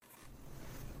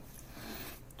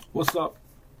What's up?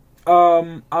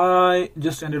 I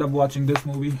just ended up watching this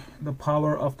movie, The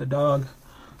Power of the Dog.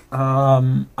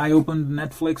 I opened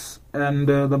Netflix, and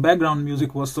the background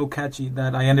music was so catchy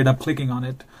that I ended up clicking on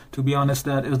it. To be honest,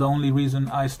 that is the only reason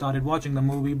I started watching the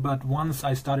movie, but once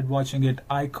I started watching it,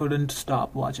 I couldn't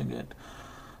stop watching it.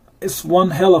 It's one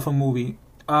hell of a movie.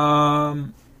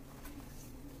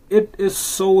 It is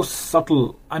so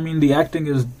subtle. I mean, the acting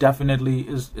is definitely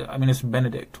is. I mean, it's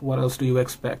Benedict. What else do you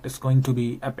expect? It's going to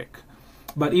be epic.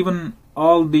 But even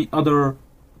all the other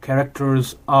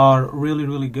characters are really,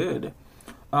 really good.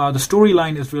 The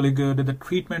storyline is really good. The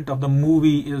treatment of the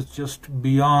movie is just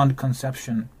beyond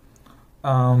conception.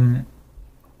 Um,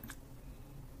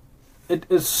 it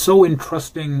is so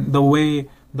interesting the way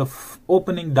the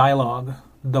opening dialogue,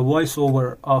 the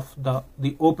voiceover of the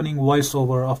opening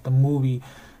voiceover of the movie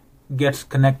gets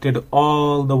connected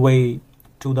all the way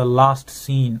to the last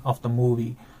scene of the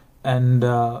movie, and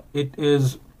it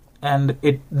is and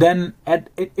it then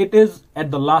it is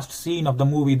at the last scene of the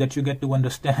movie that you get to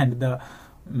understand the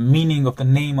meaning of the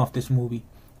name of this movie,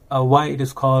 why it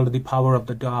is called The Power of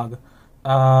the Dog.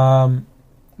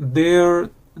 There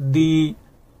the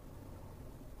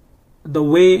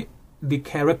way the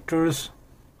characters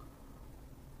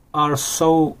are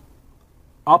so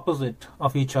opposite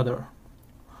of each other,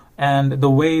 and the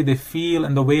way they feel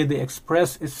and the way they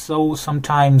express is so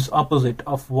sometimes opposite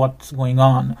of what's going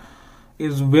on,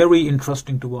 is very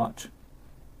interesting to watch.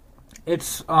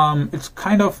 It's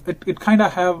kind of it kind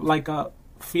of have like a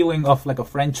feeling of like a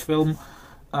French film,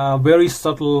 very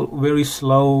subtle, very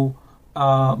slow,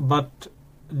 but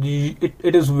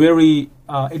it is very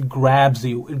it grabs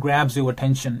your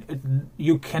attention.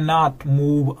 You cannot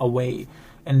move away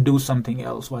and do something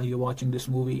else while you're watching this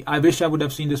movie. I wish I would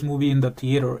have seen this movie in the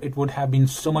theater. It would have been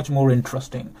so much more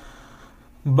interesting.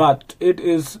 But it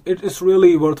is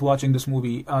really worth watching this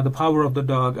movie. The Power of the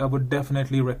Dog. I would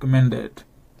definitely recommend it.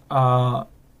 Uh,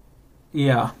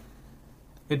 yeah,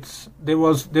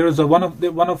 there is a one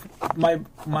of my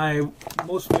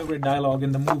most favorite dialogue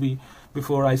in the movie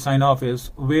before I sign off is,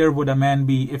 "Where would a man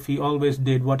be if he always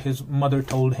did what his mother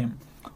told him?"